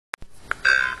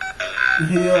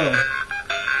Yeah.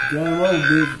 Game over,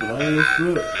 bitch, but I ain't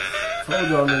flip. Told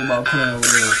y'all niggas about playing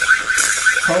with them.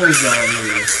 Told y'all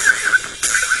niggas.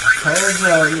 I told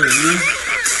y'all niggas.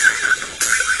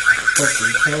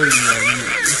 Fucking told y'all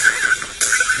niggas.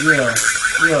 Yeah.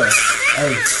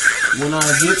 Hey, when I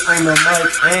get on the mic,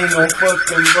 I ain't gon'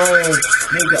 fucking brag.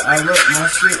 Nigga, I rep my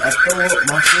shit, I throw up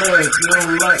my flag. You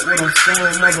don't like what I'm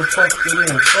saying, motherfucker,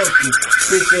 then fuck you.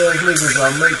 Bitch ass niggas, I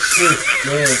make shit,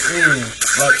 man, in.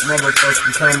 Like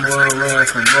motherfucker, come around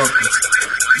from ruckus.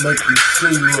 Make you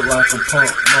see you look like a punk,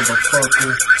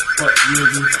 motherfucker. Fuck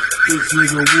nigga, bitch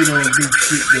nigga, we don't do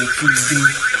shit that you do.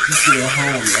 You sit at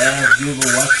home, laugh,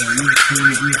 giggle, watching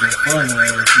YouTube, you some fun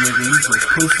ass nigga. You some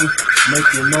pussy,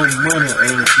 making no money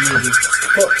ass nigga.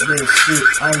 Fuck that shit,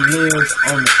 I live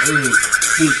on the edge.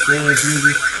 Bitch ass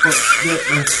nigga, fuck that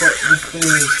and fuck the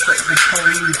fans, fuck the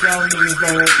police, y'all niggas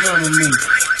don't want none of me.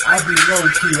 I be low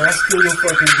key, I still a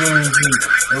fucking gun G.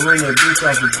 And run that bitch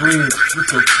off the bridge with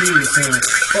your kids in it.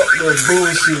 Fuck that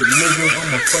bullshit, nigga,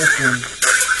 I'm a fucking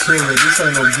killer, this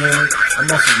ain't no gimmick, I'm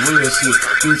on some real shit.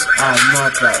 Bitch, I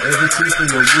knock out every teeth in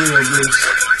the real bitch.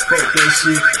 Fuck that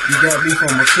shit, you got me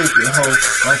from a cookie hoe,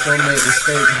 like I'm at the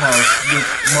steakhouse. Bitch,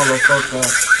 motherfucker,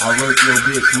 I rape your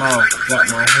bitch mouth, got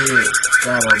my head,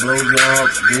 got a blowjob,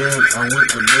 then I went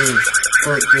to bed.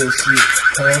 Fuck that shit,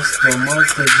 pass the mic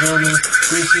to Johnny,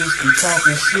 bitches be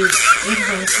talking shit, it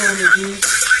ain't funny, bitch.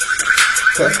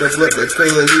 Pass the blood to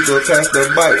Taylor, you gon' pass the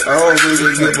bite. I don't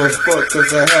really give a fuck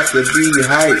cause I have to be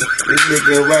hype. This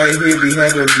nigga right here be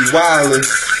having me wildin'.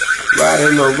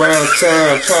 Riding around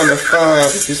town trying to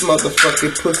find this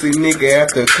motherfucking pussy nigga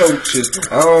after coaches.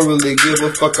 I don't really give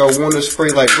a fuck, I wanna spray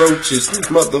like roaches.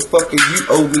 Motherfucker, you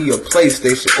owe me a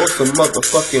PlayStation or some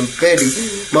motherfucking Betty.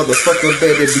 Motherfucker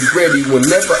better be ready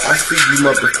whenever I see you,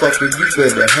 motherfucker. You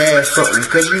better have something,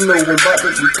 cause you know I'm about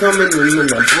to be coming and then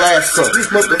I blast something.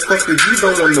 Motherfucker, you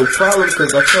don't want no problem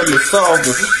cause I come to solve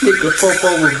them. Nigga,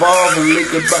 fofo revolving,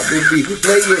 nigga about to be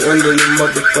laying under the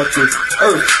motherfucking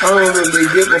earth. I don't really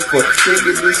give a fuck.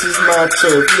 Nigga, this is my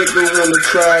turf. Nigga wanna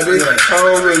try this. I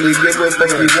don't really give a fuck.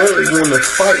 You won't wanna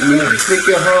fight me.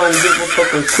 Nigga, I don't give a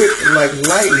fuck. I'm quick like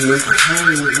lightning.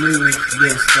 Hanging with niggas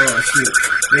that start shit.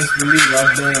 Best believe I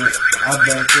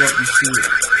back up and shit.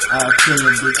 I'll kill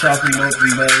a bitch, chop him up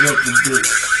and bag up the bitch.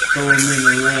 Throw him in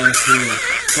the landfill.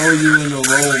 Throw you in the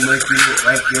road, make you look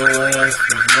like your ass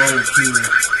is road kill.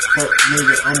 Fuck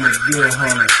nigga, I'm a deer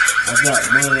hunter. I got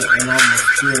money and I'm a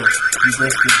skill. You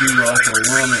best to be like a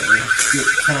runner and skip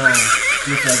time.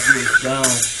 Bitch, I get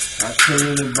down. I tell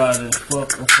anybody, fuck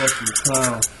a fucking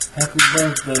clown. Happy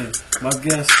birthday, my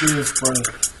gas still spray.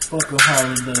 Fuck a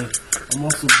holiday, I'm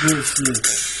on some good shit.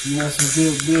 You want some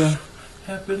good beer?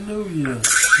 Happy New Year.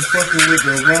 You fucking with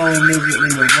the wrong nigga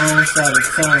in the wrong side of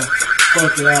town.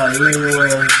 Fuck it out, lay your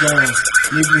ass down.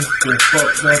 Niggas get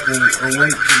fucked up and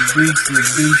awake the beast and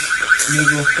beast.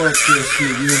 Nigga, fuck that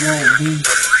shit, you want beef?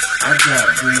 I got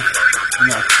beef,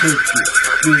 and I cook it,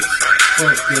 bitch.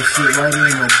 Fuck that shit right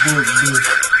in my book, bitch.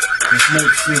 Just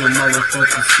make sure the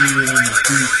motherfucker see it in the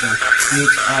future.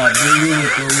 Bitch, I do you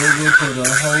with the river, put a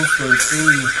hole straight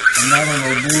through you. I'm not on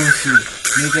no bullshit.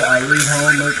 Nigga, I leave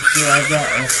home, make sure I got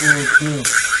a full clip.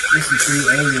 This is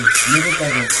 380. Nigga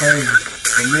think I'm crazy.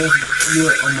 But next year,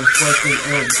 I'm a fucking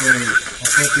upgrade. A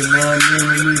fucking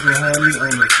 9mm gon' have me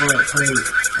on the front page.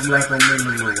 I'm like I'm in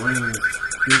the Marines.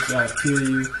 Bitch, I'll kill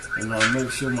you, and I'll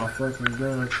make sure my fucking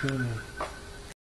gun kill you.